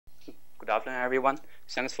Good afternoon, everyone.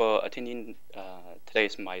 Thanks for attending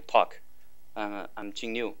today's my talk. I'm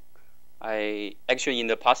Jing. I actually, in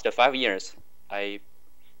the past 5 years, I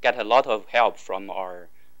get a lot of help from our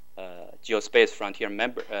geospace frontier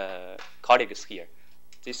member colleagues here.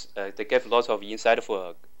 They gave lots of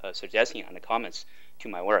insightful suggestions and comments to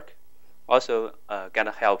my work. Also,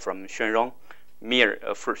 get help from Shenrong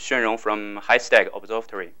from High Altitude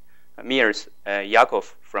Observatory, Mirs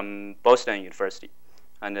Yakov from Boston University,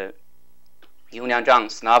 and Yunliang Zhang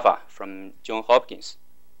Snava from Johns Hopkins.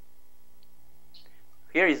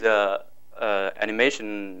 Here is the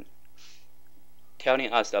animation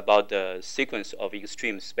telling us about the sequence of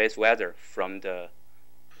extreme space weather from the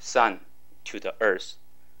Sun to the Earth.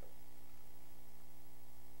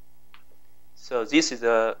 So this is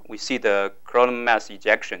we see the coronal mass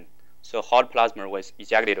ejection. So hot plasma was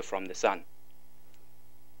ejected from the Sun.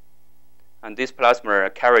 And this plasma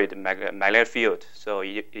carried magnetic field, so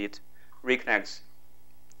it reconnects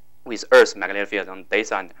with Earth's magnetic field on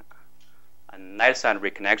daytime and nighttime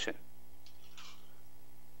reconnection.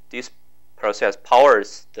 This process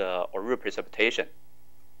powers the auroral precipitation.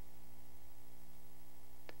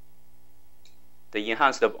 The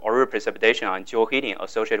enhanced auroral precipitation and geoheating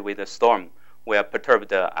associated with the storm will perturb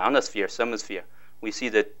the ionosphere-thermosphere. We see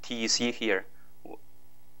the TEC here.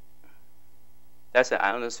 That's the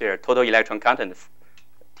ionosphere total electron content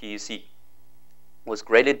TEC was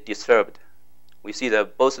greatly disturbed. We see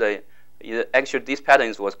that actually these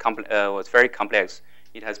patterns was very complex.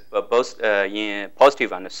 It has both in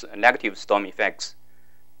positive and negative storm effects.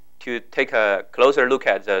 To take a closer look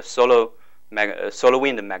at the solar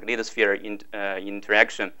wind magnetosphere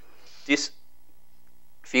interaction, this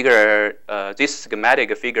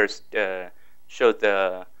schematic figures show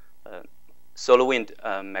the solar wind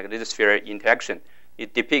magnetosphere interaction.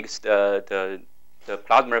 It depicts the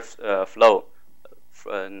plasma flow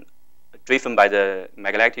driven by the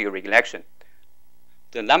magnetic reconnection.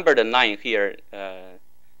 The numbered line here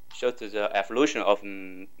shows the evolution of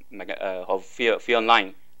field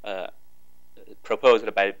line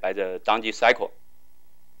proposed by the Danji cycle.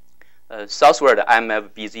 Southward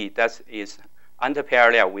IMF-BZ, that is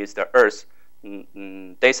anti-parallel with the Earth,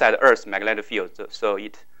 dayside Earth magnetic field, so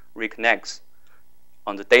it reconnects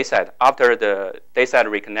on the dayside. After the dayside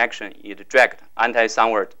reconnection, it dragged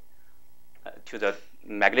anti-sunward to the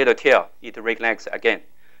magnetic tail. It reconnects again.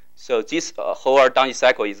 So this whole Danji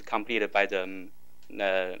cycle is completed by the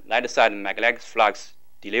night side magnetic flux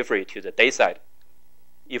delivery to the dayside.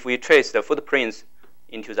 If we trace the footprints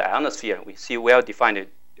into the ionosphere, we see well-defined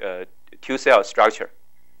two-cell structure.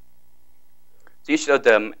 This shows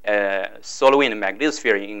the solar wind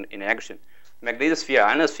magnetosphere in action.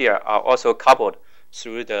 Magnetosphere-ionosphere are also coupled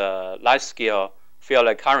through the large-scale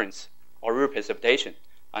field currents, auroral precipitation,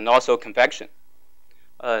 and also convection.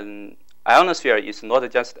 Ionosphere is not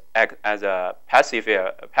just act as a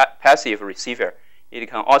passive receiver. It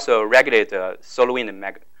can also regulate the solar wind,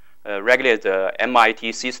 regulate the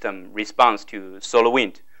MIT system response to solar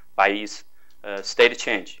wind by its state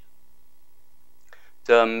change.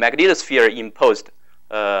 The magnetosphere imposed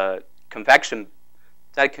convection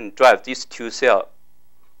that can drive this two-cell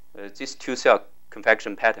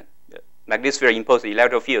convection pattern. The magnetosphere imposed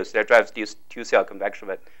electric fields that drives this two-cell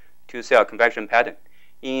convection pattern.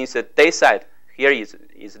 In the dayside, here is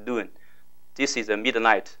noon. This is a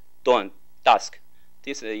midnight, dawn, dusk.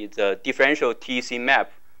 This is the differential TEC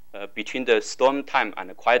map between the storm time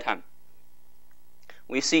and the quiet time.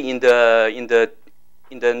 We see in the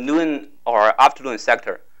noon or afternoon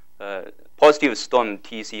sector, positive storm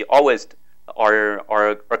TEC always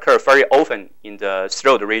occur very often in the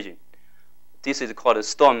throat region. This is called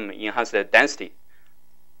storm enhanced density.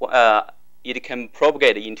 It can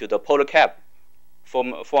propagate into the polar cap,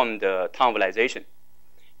 form the townization.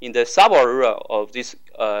 In the subaurora of this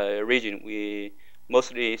region, we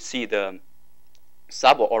mostly see the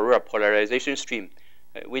subaurora polarization stream,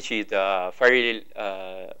 which is a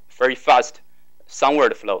very fast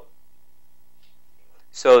sunward flow.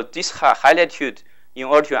 So this high latitude, in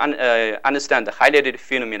order to understand the high latitude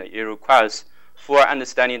phenomenon, it requires full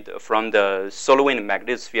understanding from the solar wind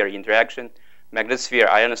magnetosphere interaction,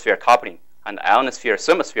 magnetosphere-ionosphere coupling, and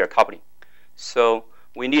ionosphere-thermosphere coupling. So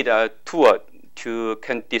we need a tool to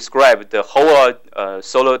can describe the whole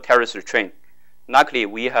solar terrestrial train. Luckily,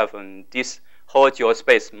 we have this whole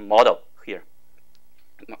geospace model here.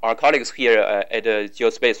 Our colleagues here at the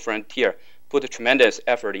Geospace Frontier put tremendous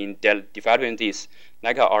effort in developing this.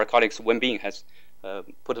 Like our colleagues Wenbing has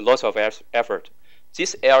put lots of effort.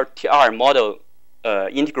 This LTR model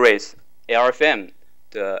integrates LFM,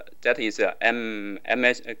 that is a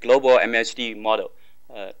global MHD model,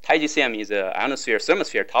 TiGCM is an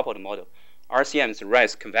ionosphere-thermosphere coupled model. RCM is a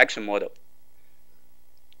rise convection model.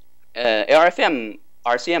 LRFM,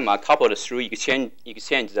 RCM are coupled through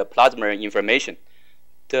exchange the plasma information.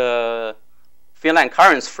 The field line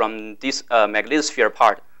currents from this magnetosphere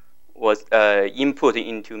part was input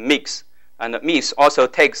into mix, and the mix also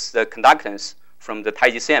takes the conductance from the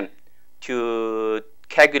TiGCM to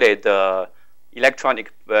calculate the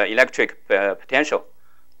electric potential.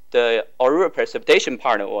 The aurora precipitation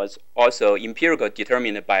part was also empirically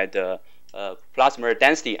determined by the plasma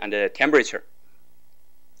density and the temperature.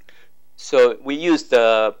 So we use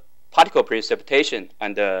the particle precipitation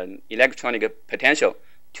and the electronic potential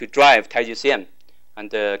to drive TiGCM,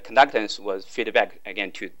 and the conductance was feedback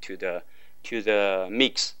again to the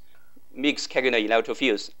mix calculate electric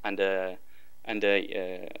fields and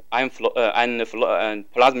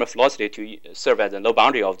plasma velocity to serve as the low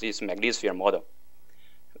boundary of this magnetosphere model.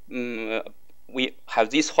 We have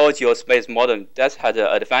this whole geospace model that has an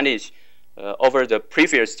advantage over the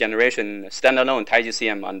previous generation standalone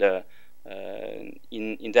TiGCM, and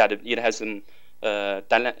in that it has some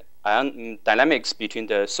dynamics between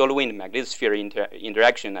the solar wind magnetosphere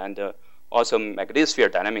interaction and also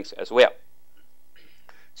magnetosphere dynamics as well.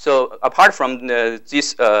 So apart from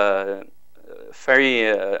this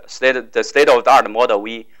very state-of-the-art model,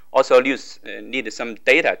 we also need some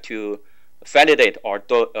data to validate or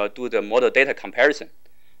do the model data comparison.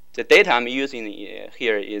 The data I'm using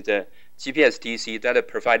here is the GPS DC that is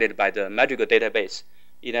provided by the Madrigal database.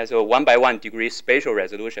 It has a 1x1 degree spatial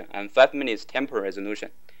resolution and 5 minutes temporal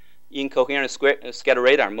resolution. Incoherent scatter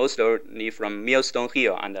radar, mostly from Millstone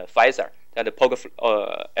Hill and Pfizer, at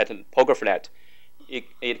Poker Flat.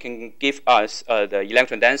 It can give us the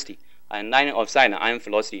electron density and ion oxide ion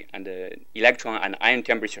velocity and electron and ion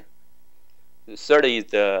temperature. The third is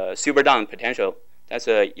the super-down potential. That's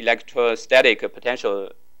an electrostatic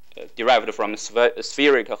potential derived from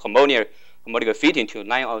spherical harmonic fitting to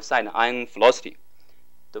ion oxide ion velocity.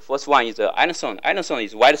 The first one is the ionosphere. Ionosphere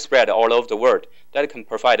is widespread all over the world. That can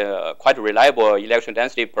provide a quite reliable electron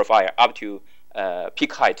density profile up to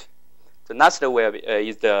peak height. The next web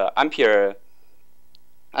is the ampere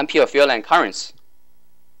field line currents.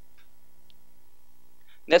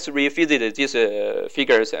 Let's revisit these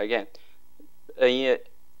figures again. In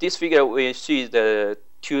this figure, we see the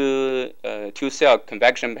two-cell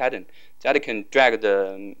convection pattern that can drag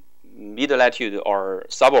the mid-latitude or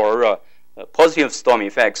subaurora positive storm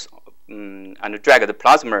effects and drag the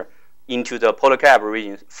plasma into the polar cap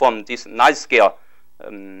region, form this nice scale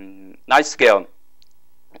town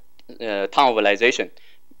visualization.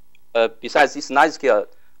 Besides this nice scale,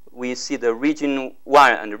 we see the region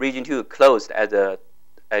 1 and region 2 closed at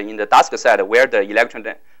in the dusk side where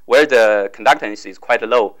the conductance is quite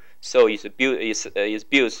low. So it's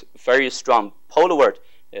built very strong polarward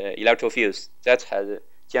electric fields that has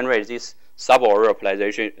generated this subaurora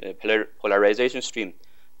polarization stream.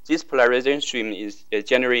 This polarization stream is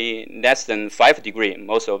generally less than 5 degrees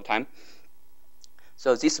most of the time.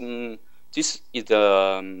 So this is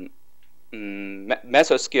the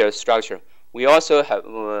mesoscale structure. We also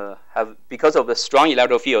have because of the strong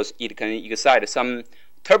electric fields, it can excite some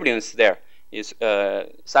turbulence there. Is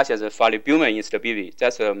such as a Fally-Billman instability.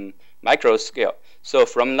 That's a micro scale. So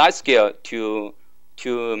from large scale to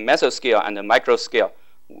mesoscale and micro scale,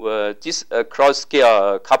 this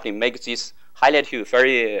cross-scale coupling makes this high latitude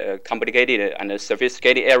very complicated and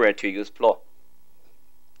sophisticated area to explore.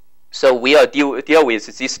 So we are deal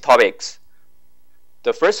with these topics.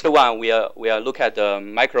 The first one we are look at the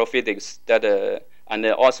microphysics that and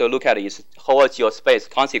also look at its whole geospace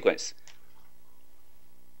consequence.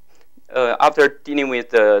 After dealing with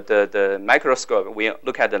the microscope, we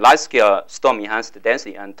look at the large-scale storm-enhanced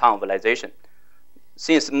density and town visualization.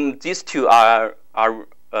 Since these two are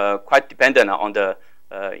quite dependent on the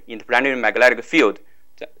interplanetary magnetic field,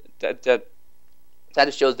 that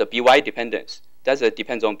shows the BY dependence. That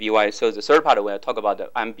depends on BY. So the third part, we'll talk about the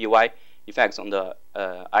MBY effects on the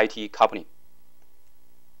IT coupling.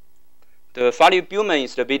 The Fally-Billman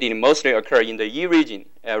instability mostly occur in the E region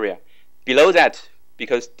area. Below that,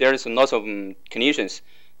 because there is lots of conditions,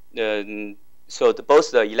 so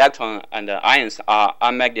both the electron and the ions are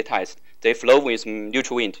unmagnetized. They flow with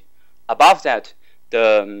neutral wind. Above that,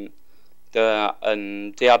 they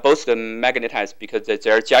are both magnetized because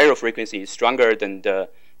their gyro frequency is stronger than the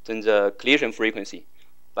collision frequency.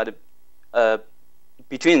 But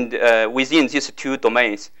within these two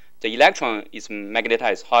domains, the electron is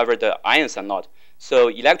magnetized. However, the ions are not. So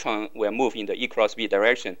electron will move in the E cross B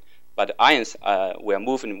direction, but ions were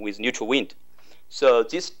moving with neutral wind. So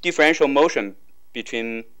this differential motion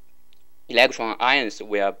between electron ions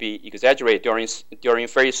will be exaggerated during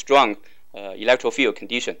very strong electrofield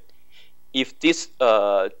condition. If this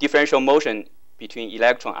differential motion between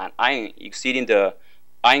electron and ion exceeding the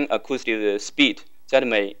ion acoustic speed, that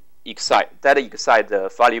may excite the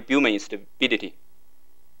Farley-Buhlmann instability.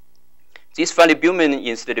 This Farley-Buhlmann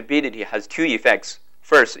instability has two effects.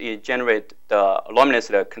 First, it generates the anomalous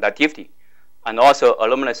conductivity and also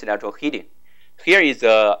anomalous electron heating. Here is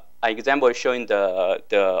an example showing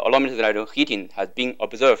the anomalous electron heating has been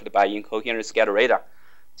observed by incoherent scatter radar.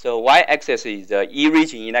 The y-axis is the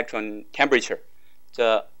E-region electron temperature.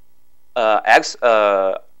 The x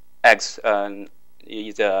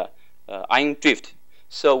is the ion drift.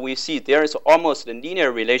 So we see there is almost a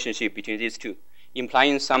linear relationship between these two,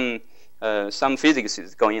 implying some physics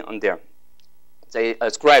is going on there. They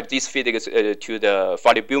ascribe this physics to the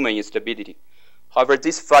Farley-Buhlmann instability. However,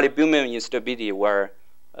 this Farley-Buhlmann instability were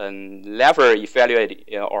never evaluated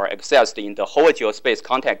or accessed in the whole geospace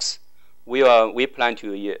context. We plan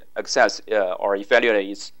to access or evaluate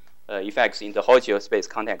its effects in the whole geospace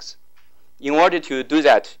context. In order to do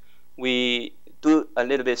that, we do a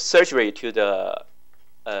little bit surgery to the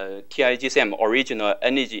TIGCM original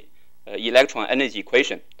energy electron energy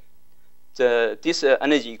equation. This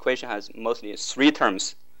energy equation has mostly three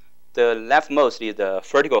terms. The leftmost is the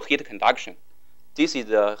vertical heat conduction. This is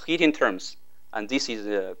the heating terms, and this is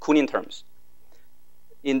the cooling terms.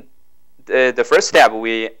 In the first step,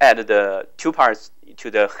 we add the two parts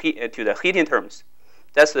to the heating terms.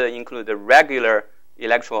 That's include the regular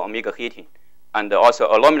electro omega heating and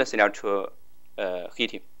also anomalous electro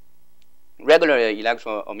heating. Regular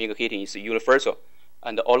electro omega heating is universal,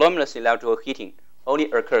 and anomalous electro heating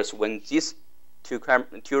only occurs when these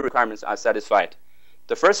two requirements are satisfied.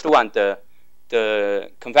 The first one, the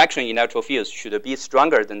convection electron fields should be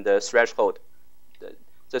stronger than the threshold.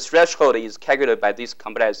 The threshold is calculated by this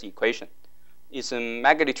complex equation. Its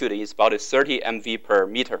magnitude is about 30 MV per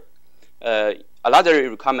meter. Another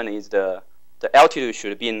requirement is the altitude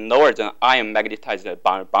should be lower than ion magnetized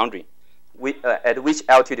boundary, at which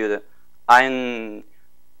altitude ion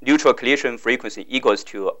neutral collision frequency equals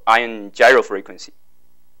to ion gyro frequency.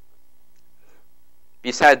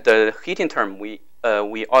 Besides the heating term, we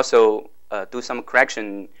also do some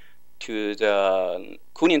correction to the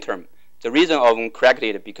cooling term. The reason of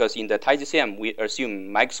correcting it because in the TIGCM we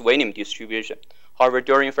assume Max-Wayne distribution. However,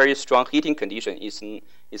 during very strong heating condition,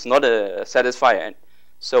 it's not satisfied.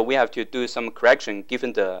 So we have to do some correction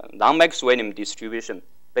given the non-Max-Wayne distribution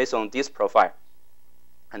based on this profile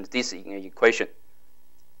and this equation.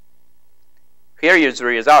 Here is the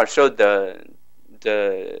result. Show the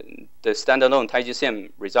standalone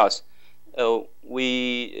TIGCM results.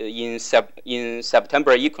 In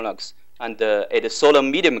September equinox and at the solar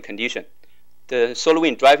medium condition, the solar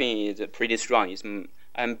wind driving is pretty strong. It's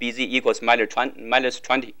MBZ equals minus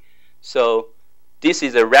 20. So this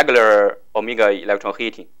is a regular omega electron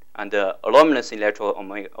heating and the anomalous electron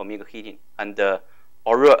omega heating and the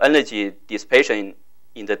auroral energy dissipation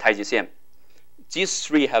in the TIGCM. These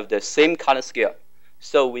three have the same color scale.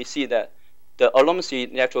 So we see that the anomalous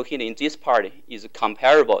electron heating in this part is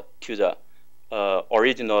comparable to the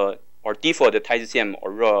original or default TIGCM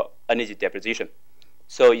auroral energy deposition.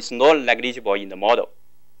 So it's not negligible in the model.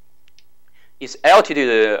 Its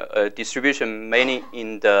altitude distribution mainly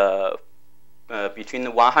in the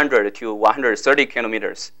between 100 to 130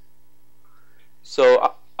 kilometers.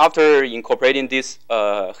 So after incorporating this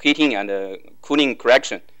heating and cooling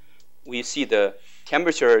correction, we see the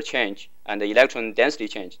temperature change and the electron density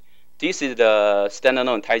change. This is the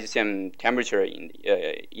standalone TIGCM temperature in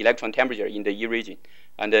electron temperature in the E region,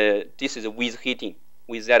 and this is with heating,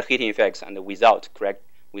 with that heating effects and without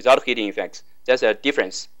heating effects. That's a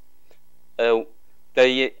difference. We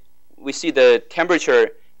see the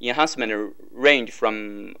temperature enhancement range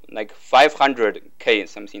from like 500 K,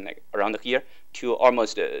 something like around here, to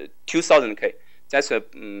almost 2,000 K. That's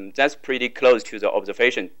pretty close to the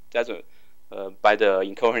observation. That's by the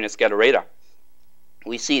incoherent scatter radar.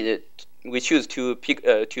 We see that we choose to pick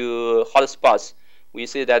two hot spots. We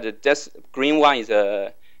see that this green one is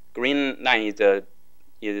a green line is the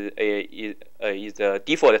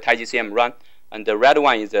default TIGCM run, and the red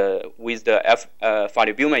one is with the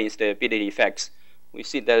Farley-Buhlmann instability effects. We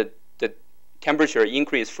see that the temperature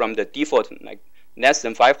increase from the default like less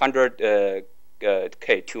than 500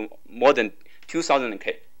 K to more than 2,000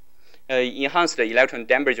 K. Enhanced electron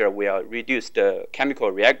temperature will reduce the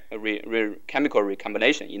chemical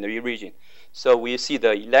recombination in the E region. So we see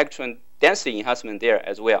the electron density enhancement there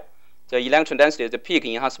as well. The electron density, the peak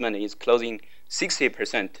enhancement is closing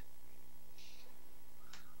 60%.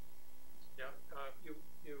 Yeah, you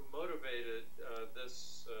motivated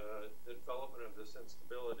this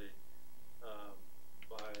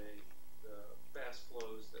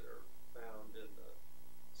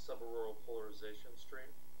subaurora polarization stream.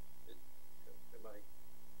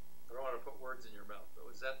 I don't want to put words in your mouth, but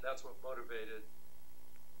that's what motivated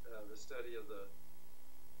the study of the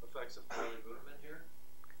effects of Farley movement here?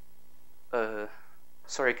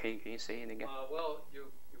 Sorry, can you say it again? Well, you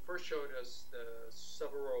first showed us the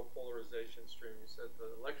subaurora polarization stream. You said the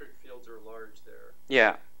electric fields are large there.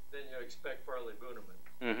 Yeah. Then you expect Farley movement.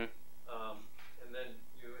 Mm-hmm. And then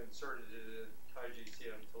you inserted it in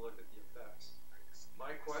TIGCM to look at the effects.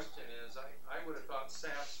 My question is, I would have thought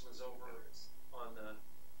SAFS was over on the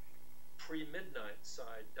pre-midnight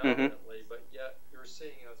side dominantly, but yet you're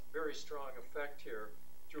seeing a very strong effect here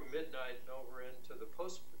through midnight and over into the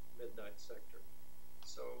post-midnight sector.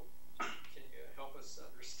 So can you help us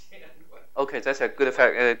understand what? Okay, that's a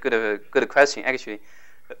good question. Actually,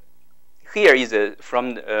 here is a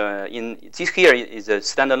here is a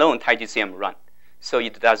standalone TIGCM run, so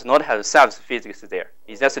it does not have SAFS physics there.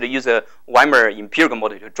 It just use a Weimar empirical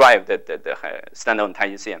model to drive the standalone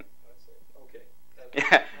TIGCM. Okay.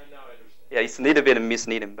 Yeah. Now I understand. Yeah, it's a little bit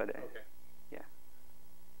misleading, but okay. Yeah.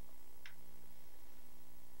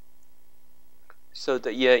 So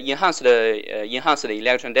the enhanced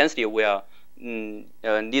electron density will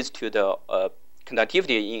leads to the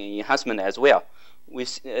conductivity enhancement as well.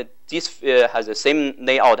 This has the same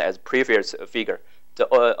layout as previous figure. The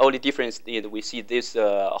only difference is we see this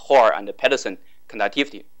Hoare and Peterson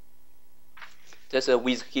conductivity. That's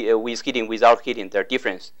with heating, without heating, the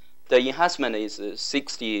difference. The enhancement is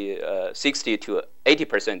 60 to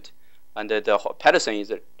 80%, and the Peterson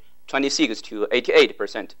is 26 to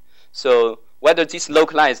 88%. So whether this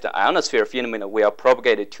localized ionosphere phenomenon will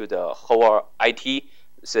propagate to the whole IT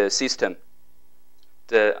system,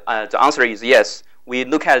 the answer is yes. We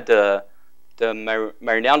look at the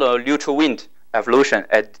meridional neutral wind evolution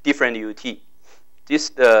at different UT.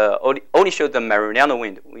 This only shows the meridional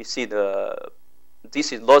wind. We see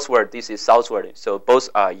this is northward, this is southward, so both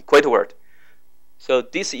are equatorward. So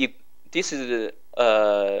this is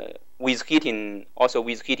with heating, also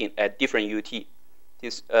with heating at different UT.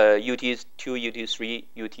 This UT 2, UT 3,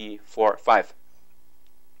 UT 4, 5.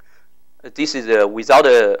 This is without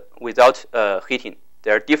heating.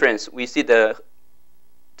 There are difference. We see the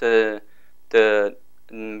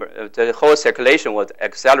whole circulation was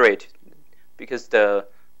accelerated because the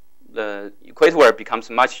equator becomes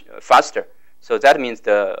much faster. So that means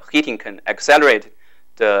the heating can accelerate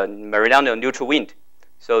the meridional neutral wind.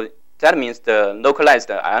 So that means the localized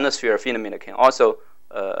ionosphere phenomenon can also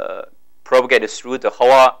propagate through the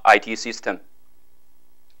whole IT system.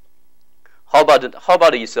 How about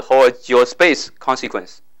its whole geospace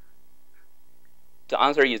consequence? The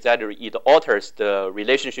answer is that it alters the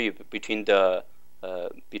relationship between the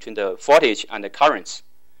voltage and the currents.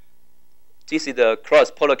 This is the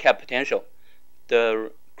cross-polar cap potential.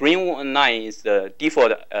 The green line is the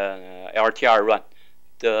default LTR run.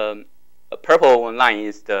 The purple line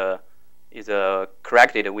is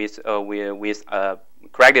corrected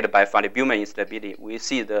corrected by Farley-Buhlmann instability. We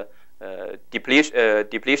see the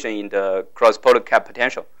depletion in the cross-polar cap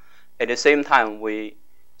potential. At the same time, we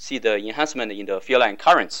see the enhancement in the field line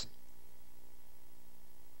currents.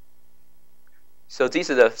 So this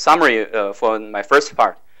is a summary for my first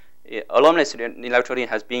part. Anomalous electrolytic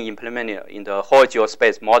has been implemented in the whole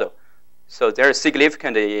geospace model. So there is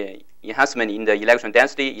significant enhancement in the electron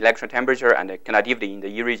density, electron temperature, and the conductivity in the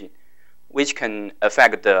E region, which can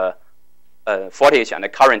affect the voltage and the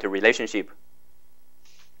current relationship.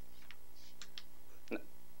 So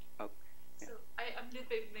I'm a little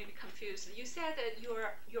bit maybe confused. You said that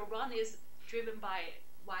your run is driven by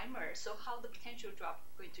Weimar. So how the potential drop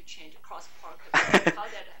going to change across polar cap? How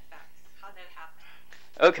that happen?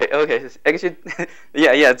 Okay. Actually,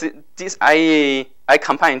 yeah. This I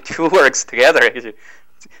combine two works together. Actually,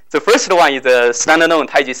 the first one is a standalone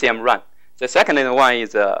TIGCM run. The second one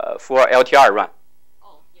is a full LTR run.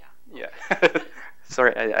 Oh, yeah. Yeah.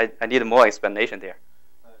 Sorry, I need more explanation there.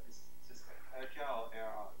 It's just LTR or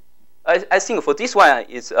LR? I think for this one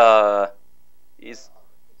is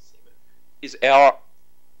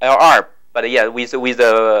LR, but yeah, with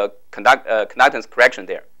the conductance correction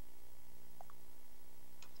there.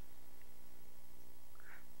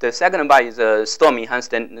 The second part is storm enhanced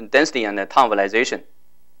density and time volatilization.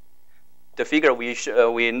 The figure we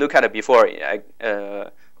looked at before,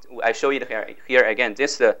 I show it here again.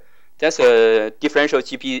 That's a differential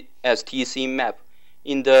GPS-TC map.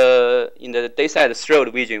 In the dayside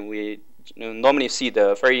throat region, we normally see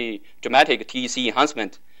the very dramatic TC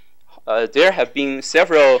enhancement. There have been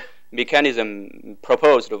several mechanisms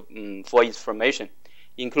proposed for its formation,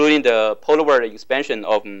 including the polarward expansion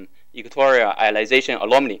of equatorial ionization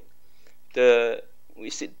anomaly. we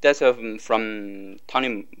see that's from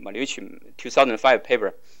Tony Malucci 2005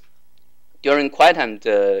 paper. During quiet time,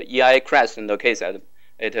 the EI crest locates at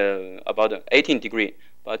about 18 degrees.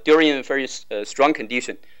 But during very strong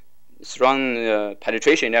condition, strong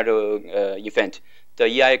penetration event, the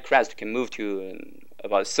EI crest can move to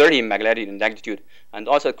about 30 magnetic magnitude, and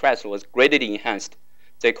also crest was greatly enhanced.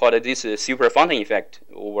 They called it this super fountain effect,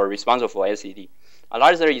 were responsible for SED.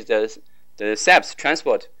 Another is the SAPS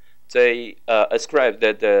transport. They ascribe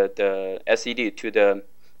the SED to the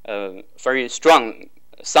very strong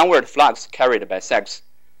sunward flux carried by SAPS.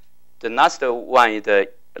 The last one is the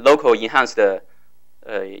local enhanced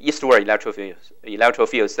eastward electrical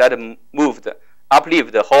fields that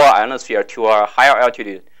uplift the whole ionosphere to a higher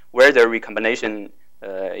altitude, where the recombination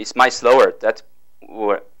is much slower. That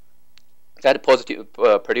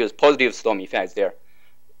produce positive storm effects there.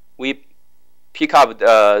 We pick up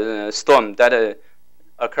the storm that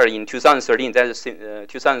occurred in 2013. That is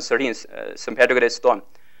 2013 sympatric storm.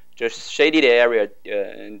 The shaded area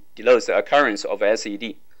denotes the occurrence of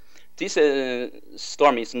SED. This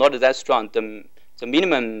storm is not that strong. The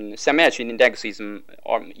minimum symmetry index is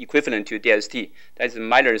equivalent to DST. That is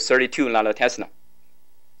minus 32 nanotesla.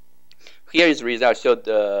 Here is the result showed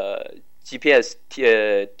the GPS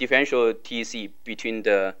differential TC between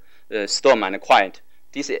the storm and quiet.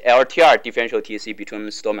 This is LTR differential TC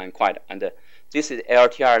between storm and quiet, and this is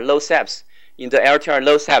LTR low SAPS. In the LTR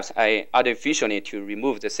low SAPS, I artificially to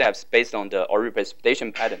remove the SAPS based on the Auroral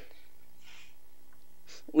precipitation pattern.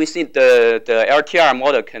 We see the LTR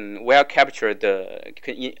model can well capture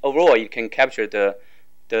overall it can capture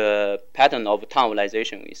the pattern of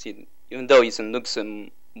townization. We see, even though it looks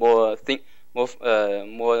more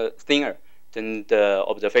thinner than the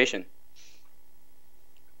observation.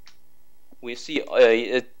 We see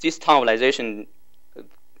this townization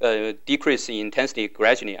decrease in intensity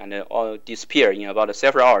gradually and disappear in about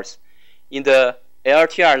several hours. In the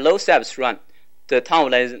LTR low SAPS run, the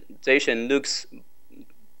townization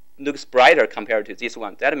looks brighter compared to this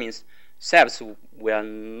one. That means SAPS will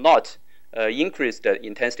not increase the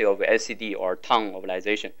intensity of SED or town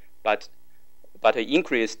mobilization, but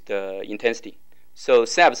increase the intensity. So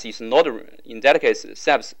SAPS is not, in that case,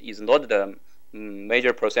 SAPS is not the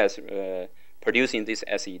major process producing this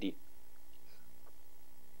SED.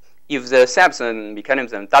 If the SAPS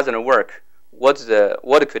mechanism doesn't work, what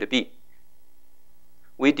could it be?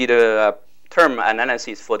 We did a term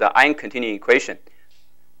analysis for the ion continuum equation.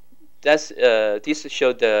 This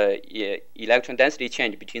showed the electron density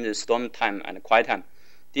change between the storm time and quiet time.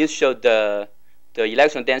 This showed the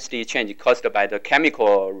electron density change caused by the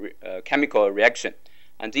chemical reaction,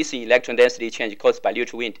 and this electron density change caused by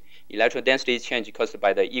neutral wind. Electron density change caused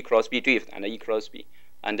by the E cross B drift and the E cross B,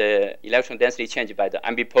 and the electron density change by the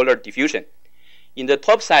ambipolar diffusion. In the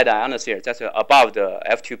top side ionosphere, that's above the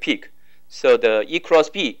F2 peak. So the E cross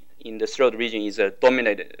B in the throat region is a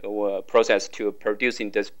dominant process to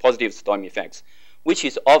producing this positive storm effects, which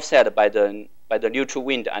is offset by the neutral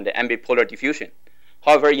wind and the ambipolar diffusion.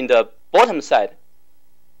 However, in the bottom side,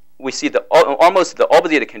 we see almost the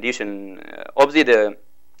opposite condition, opposite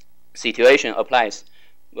situation applies.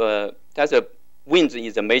 That's a wind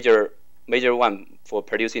is a major one for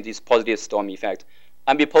producing this positive storm effect.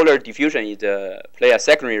 Ambipolar diffusion is play a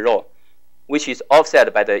secondary role, which is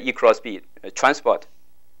offset by the E cross B transport.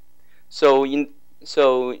 So in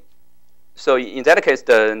that case,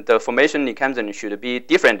 the formation mechanism should be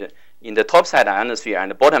different in the top side ionosphere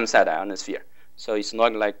and the bottom side ionosphere. So it's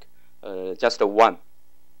not like just a one.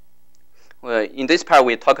 In this part,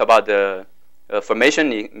 we talk about the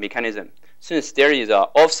formation mechanism. Since there is an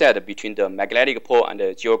offset between the magnetic pole and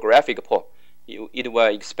the geographic pole, it will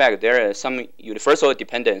expect there is some universal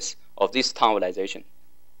dependence of this townization.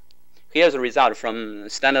 Here's a result from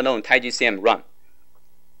standalone TiGCM run.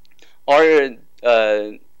 All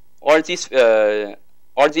these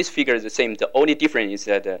figures are the same. The only difference is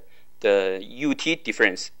that the UT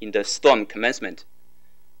difference in the storm commencement.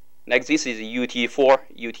 Like this is UT4,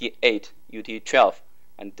 UT8, UT12,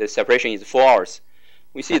 and the separation is 4 hours.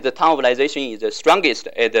 We see the townization is the strongest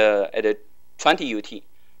at 20 UT,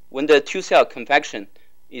 when the two-cell convection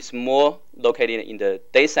is more located in the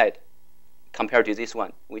day side compared to this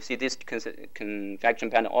one. We see this convection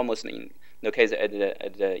pattern almost located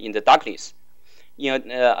in the darkness.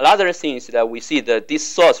 Another thing is that we see that this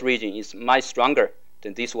source region is much stronger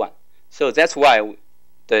than this one. So that's why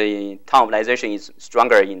the townization is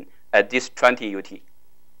stronger at this 20 UT.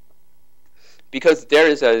 Because there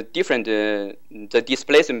is a different, the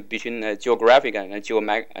displacement between geographic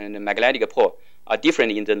and magnetic pole are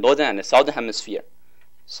different in the northern and the southern hemisphere.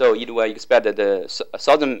 So it will expect that the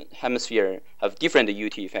southern hemisphere have different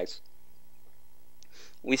UT effects.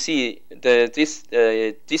 we see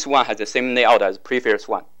this one has the same layout as previous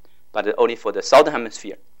one, but only for the southern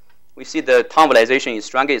hemisphere. We see the time volatilization is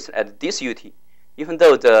strongest at this UT. Even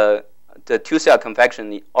though the two-cell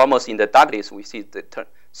convection almost in the darkness, we see the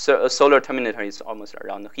solar terminator is almost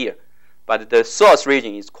around here. But the source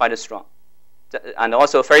region is quite strong. And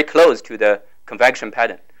also very close to the convection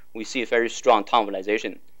pattern. We see very strong time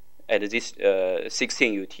volatilization at this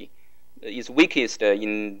 16 UT. It's weakest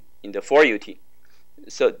in the 4 UT.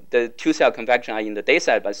 So the two-cell convection are in the day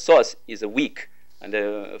side, but source is weak and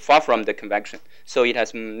far from the convection. So it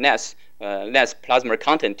has less plasma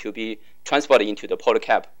content to be transported into the polar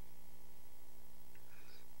cap.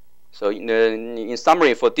 So in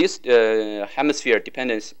summary, for this hemisphere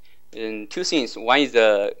dependence, two things. One is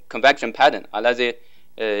the convection pattern. Another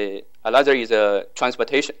is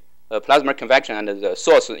transportation, plasma convection, and the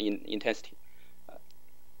source intensity.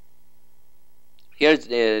 Here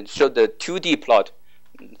show the 2D plot.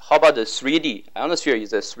 How about the 3D? Ionosphere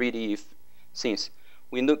is a 3D things.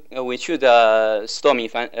 We choose the storm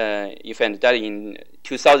event that in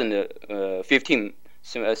 2015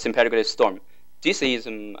 sympathetic storm. This is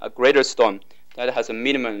a greater storm that has a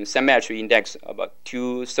minimum symmetry index about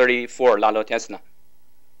 234 nanotesla.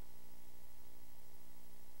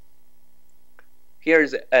 Here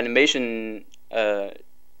is the animation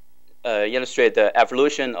illustrate the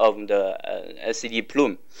evolution of the SED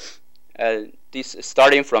plume. This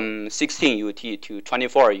starting from 16 UT to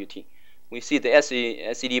 24 UT. We see the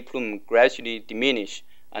SED plume gradually diminish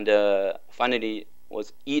and finally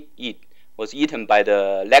was eaten by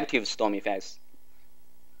the negative storm effects.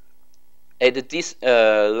 At this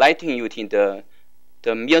lighting UT, the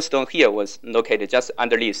millstone here was located just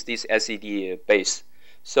underneath this SED base.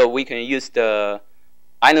 So we can use the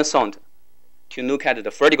Ionosound to look at the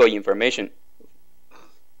vertical information.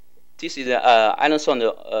 This is an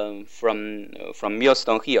Ionosound from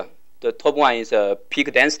millstone here. The top one is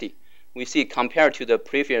peak density. We see compared to the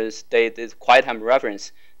previous day, this quiet time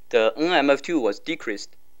reference, the NMF2 was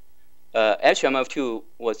decreased. HMF2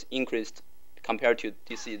 was increased compared to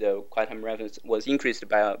this is the quiet time reference was increased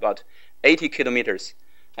by about 80 kilometers,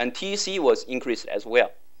 and TEC was increased as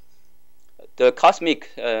well. The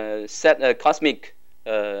cosmic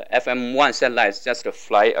FM1 satellites just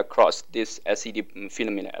fly across this SED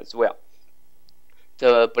phenomenon as well.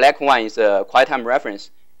 The black one is a quiet time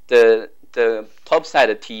reference. The top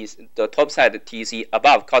side TEC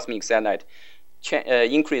above cosmic satellite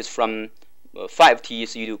increased from 5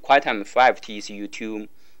 TECU to quiet time 5 TECU to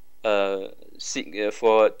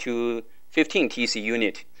 15 TEC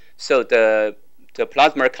unit. So the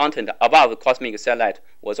plasma content above the cosmic satellite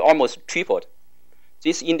was almost tripled.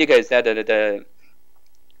 This indicates that the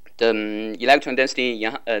electron density,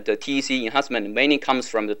 the TEC enhancement mainly comes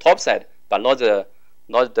from the top side, but not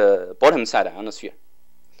the bottom side ionosphere.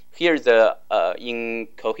 Here is the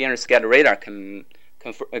incoherent scatter radar can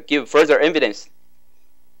give further evidence.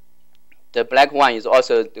 The black one is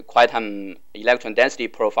also the quiet time electron density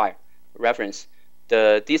profile reference.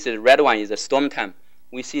 This red one is the Stormtime.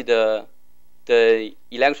 We see the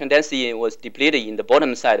electron density was depleted in the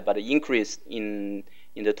bottom side, but increased in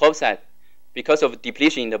the top side. Because of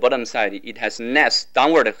depletion in the bottom side, it has less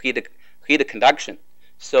downward heat conduction,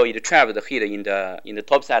 so it traps the heat in the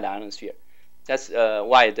top side ionosphere. That's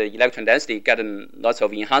why the electron density got lots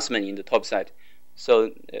of enhancement in the top side.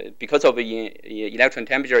 So because of the electron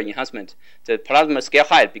temperature enhancement, the plasma scale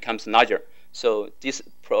height becomes larger. So this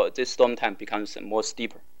storm time becomes more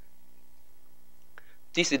steeper.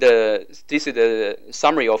 This is the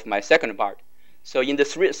summary of my second part. So in the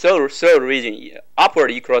solar region,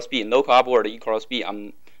 upward E cross B, local upward E cross B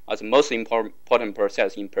are the most important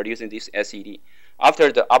process in producing this SED.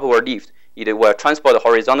 After the upward lift, it will transport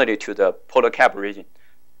horizontally to the polar cap region.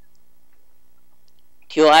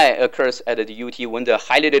 TOI occurs at the UT when the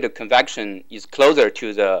highlighted convection is closer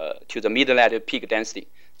to the mid-latitude peak density,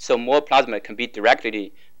 so more plasma can be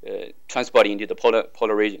directly transported into the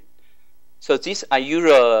polar region. So this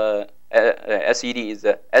unusual SED is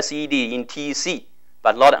the SED in TEC,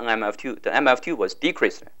 but not on MF2. The MF2 was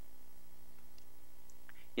decreased.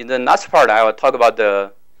 In the next part, I will talk about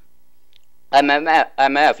the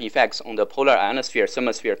MF effects on the polar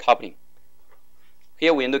ionosphere-thermosphere coupling.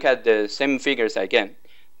 Here we look at the same figures again.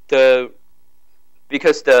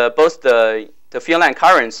 Because both the field line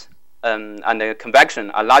currents and the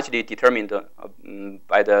convection are largely determined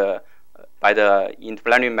by the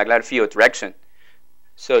interplanetary magnetic field direction.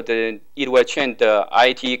 So it will change the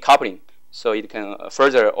IET coupling, so it can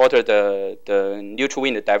further alter the neutral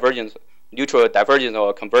wind neutral divergence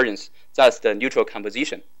or convergence, thus the neutral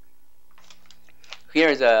composition. Here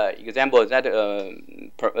is an example that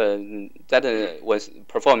was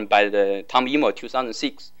performed by the Tom Emo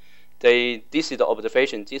 2006. This is the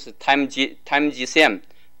observation. This is time GCM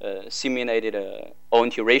simulated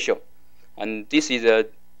ONT ratio, and this is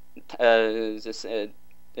this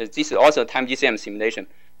is also time GCM simulation.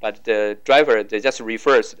 But the driver they just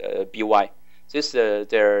refers BY. This is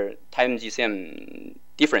their time GCM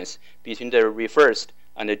difference between the reversed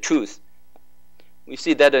and the truth. We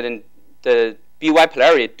see that the BY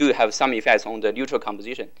polarity do have some effects on the neutral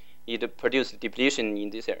composition. It produces depletion in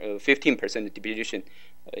this 15% depletion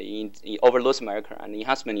in over loss marker and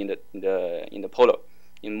enhancement in the polar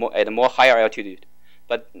at a more higher altitude.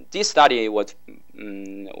 But this study was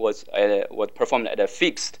performed at a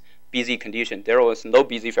fixed BZ condition. There was no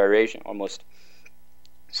BZ variation almost.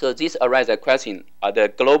 So this arises a question: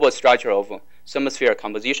 the global structure of thermosphere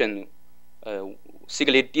composition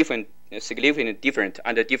significantly different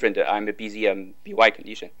under different BZ and BY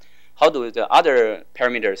condition? How do the other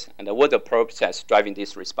parameters and what the process driving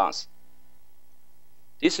this response?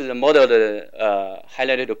 This is a model of the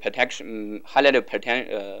highlighted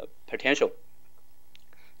potential.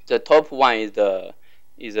 The top one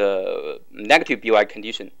is a negative BY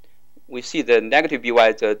condition. We see the negative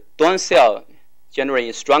BY, the dawn cell generally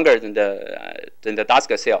is stronger than the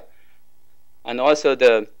dusk cell, and also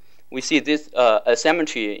we see this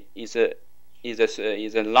asymmetry is the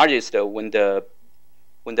largest when the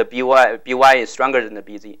BY is stronger than the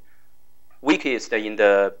BZ, weakest in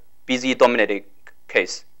the BZ dominated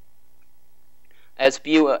case. As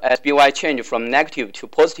BY change from negative to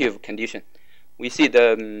positive condition, we see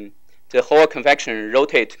the whole convection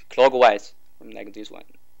rotate clockwise, like this one.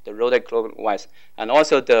 The rotate clockwise, and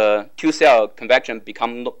also the two-cell convection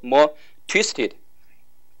become more twisted.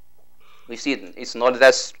 We see it's not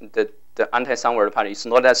that the anti-sunward part is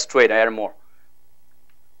not that straight anymore,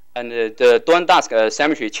 and the dawn-dusk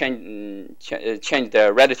symmetry change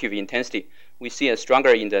the relative intensity. We see a stronger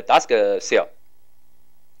in the dusk cell.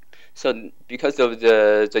 So because of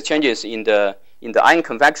the changes in the ion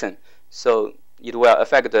convection, so it will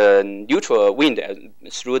affect the neutral wind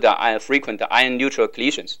through the frequent ion-neutral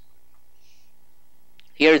collisions.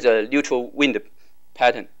 Here is a neutral wind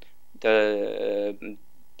pattern.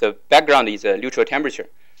 The background is a neutral temperature.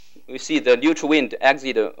 We see the neutral wind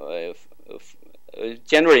exit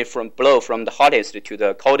generally blow from the hottest to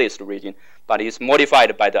the coldest region, but it's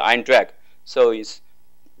modified by the ion drag. So it's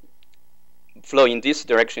flow in this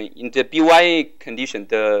direction. In the BY condition,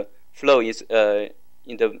 the flow is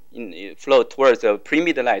flow towards the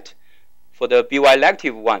pre-midnight. For the BY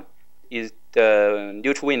negative one, is the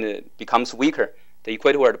neutral wind becomes weaker. The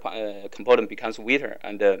equator component becomes weaker,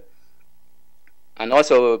 and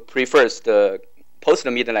also prefers the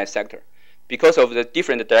post-midnight sector. Because of the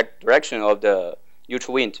different direction of the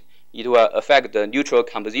neutral wind, it will affect the neutral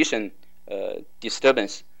composition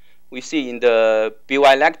disturbance. We see in the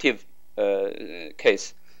BY negative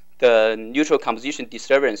case, the neutral composition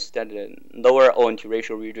disturbance, that the lower ONT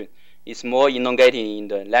ratio region, is more elongating in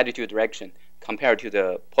the latitude direction compared to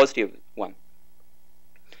the positive one.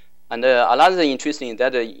 And another interesting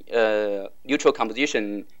that the neutral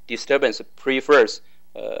composition disturbance prefers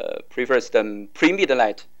the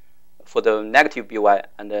pre-midnight for the negative BY,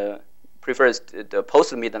 and prefers the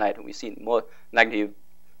post-midnight. We see more negative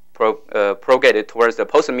propagated towards the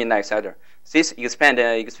post-midnight sector. This expand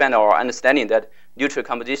our understanding that neutral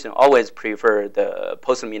composition always prefer the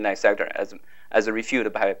post-midnight sector, as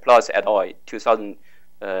refuted by Ploss et al. In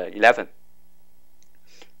 2011.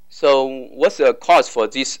 So what's the cause for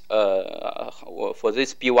this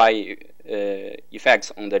BY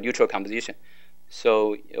effects on the neutral composition?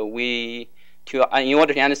 So in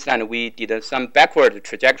order to understand, we did some backward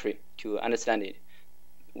trajectory to understand it.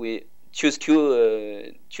 We choose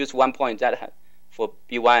one point that for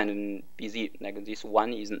BY and BZ, like this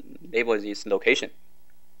one is labeled this location.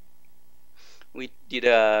 We did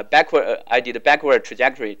a backward. I did a backward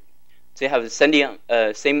trajectory. They have the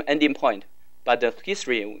same ending point, but the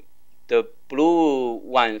history, the blue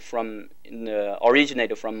one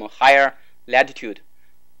originated from higher latitude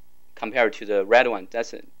compared to the red one.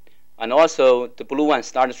 That's it. And also the blue one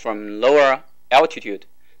starts from lower altitude.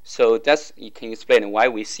 So you can explain why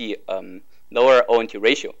we see lower ONT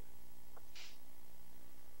ratio.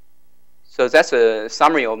 So that's a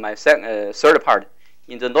summary of my third part.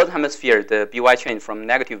 In the northern hemisphere, the BY change from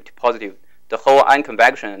negative to positive. The whole ion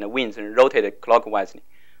convection and the winds rotated clockwise.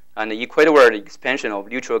 And the equatorial expansion of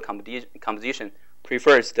neutral composition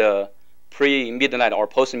prefers the pre-midnight or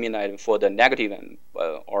post-midnight for the negative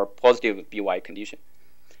or positive BY condition.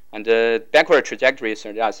 And the backward trajectory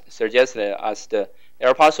suggests that as the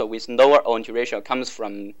air parcel with lower ONT ratio comes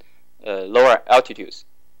from lower altitudes.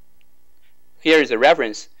 Here is a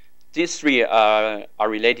reference. These three are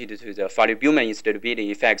related to the Farley-Buhlmann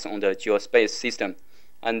instability effects on the geospace system.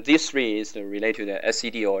 And this three is related to the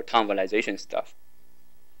SCD or time visualization stuff.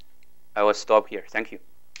 I will stop here. Thank you.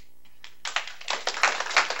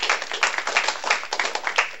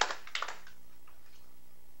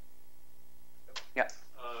 Yeah.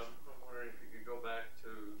 I'm wondering if you could go back to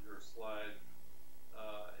your slide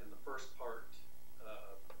in the first part,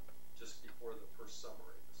 just before the first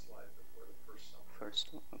summary, the slide before the first summary. First,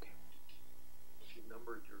 okay. If you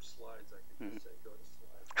numbered your slides, I could just say go to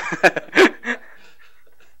slides.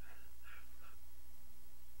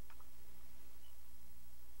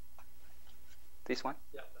 This one?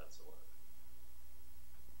 Yeah, that's the one.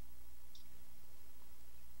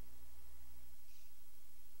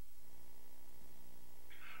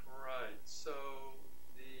 Right. So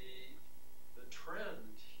the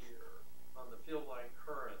trend here on the field line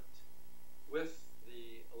current with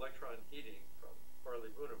the electron heating from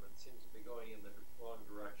Farley-Buhlmann seems to be going in the wrong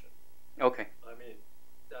direction. Okay. I mean,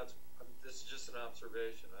 this is just an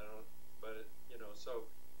observation. I don't, but you know,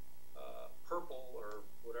 so purple or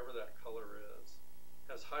whatever that color is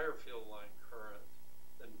has higher field line current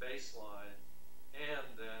than baseline, and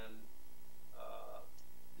then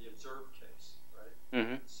the observed case, right?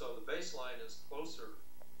 Mm-hmm. So the baseline is closer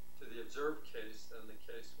to the observed case than the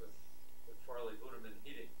case with Farley-Buhlmann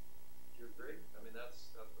heating. Do you agree? I mean,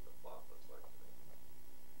 that's what the plot looks like to me.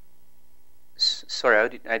 Sorry,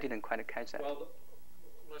 I didn't quite catch that. Well,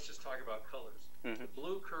 let's just talk about colors. Mm-hmm. The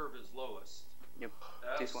blue curve is lowest. Yep.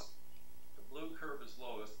 That's, this one. The blue curve is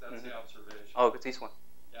lowest. That's the observation. Oh, this one.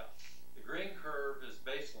 Yeah. The green curve is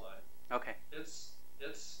baseline. Okay. It's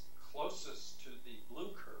closest to the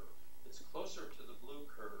blue curve. It's closer to the blue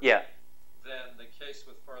curve. Yeah. Than the case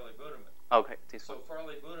with Farley-Buhlmann. Okay. This so one.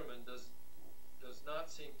 Farley-Buhlmann does not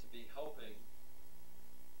seem to be helping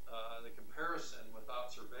the comparison with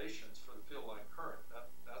observations for the field line current.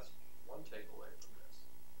 That's one takeaway from this.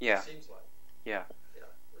 Yeah. It seems like. Yeah. Yeah.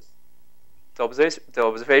 The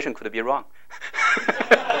observation could be wrong.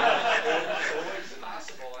 It's always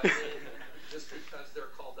possible. I mean, just because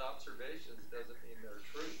they're called observations doesn't mean they're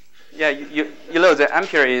true. Yeah, you know the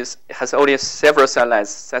Ampere has only several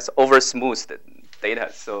satellites. That's over smoothed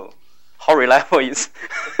data. So how reliable is?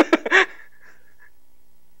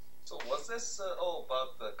 So was this all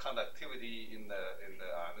about the conductivity in the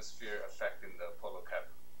ionosphere affecting the polar cap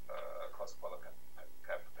cross polar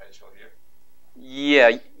cap potential here?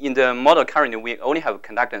 Yeah, in the model currently we only have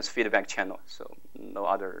conductance feedback channel, so no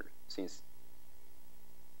other things.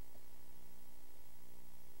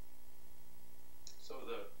 So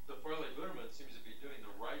the Farley-Buhlmann seems to be doing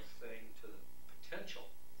the right thing to the potential,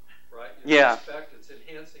 right? You expect it's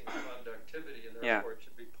enhancing the conductivity, and therefore it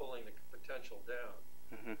should be pulling the potential down.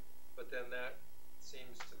 Mm-hmm. But then that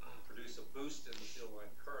seems to produce a boost in the field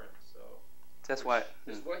line current. So that's why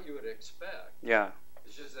is what you would expect. Yeah.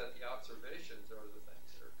 It's just that the observations are the things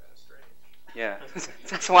that are kind of strange. Yeah,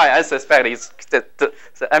 that's why I suspect it's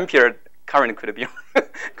the Ampere current could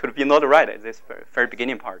be not right at this very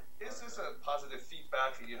beginning part. Is this a positive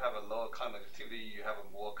feedback? You have a lower conductivity, you have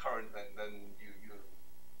a more current, and then you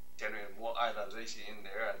generate more ionization in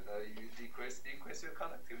there, and you decrease your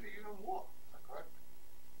conductivity even more. Is that correct?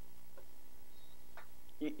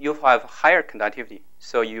 You have higher conductivity,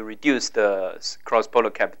 so you reduce the cross-polar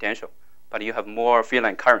cap potential, but you have more field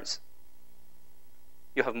line currents.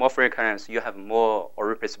 You have more free currents, you have more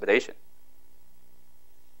Auroral precipitation.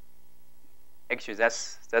 Actually,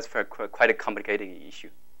 that's quite a complicated issue.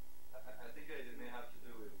 I think it may have to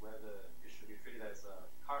do with whether it should be treated as a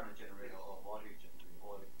current generator or voltage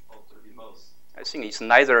generator, or could be both. I think it's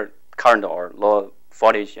neither current or low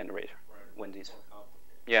voltage generator. Right. When this,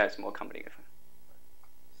 yeah, it's more complicated.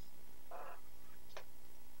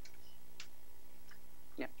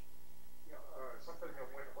 Something that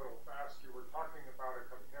went a little fast. You were talking about a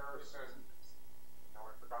comparison. Now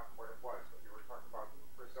I've forgotten what it was, but you were talking about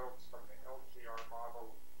results from the LGR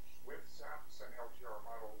model with SAPS and LGR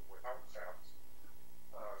model without SAPS,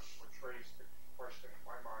 which raised the question in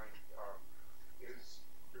my mind: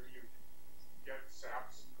 do you get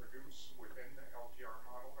SAPS produced within the LGR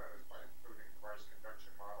model? That is, by including the Rice conduction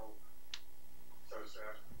model. Does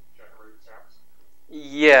that generate SAPS?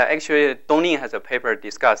 Yeah, actually, Dongning has a paper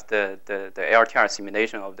discussed the LTR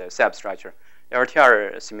simulation of the SAP structure.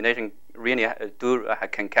 LTR simulation really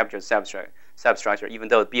can capture SAP structure, even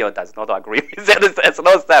though Bill does not agree with that. It's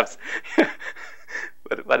no SAPs.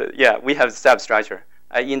 but yeah, we have SAP structure.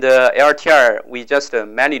 In the LTR, we just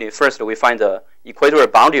manually first we find the equatorial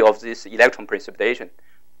boundary of this electron precipitation,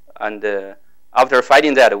 and after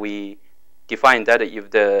finding that, we define that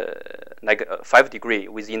if the 5 degree,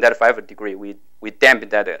 within that 5 degree, we dampen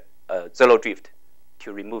that zero drift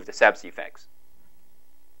to remove the SAPS effects.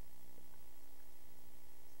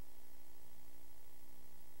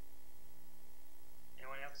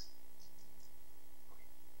 Anyone else?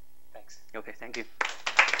 Thanks. Okay, thank you.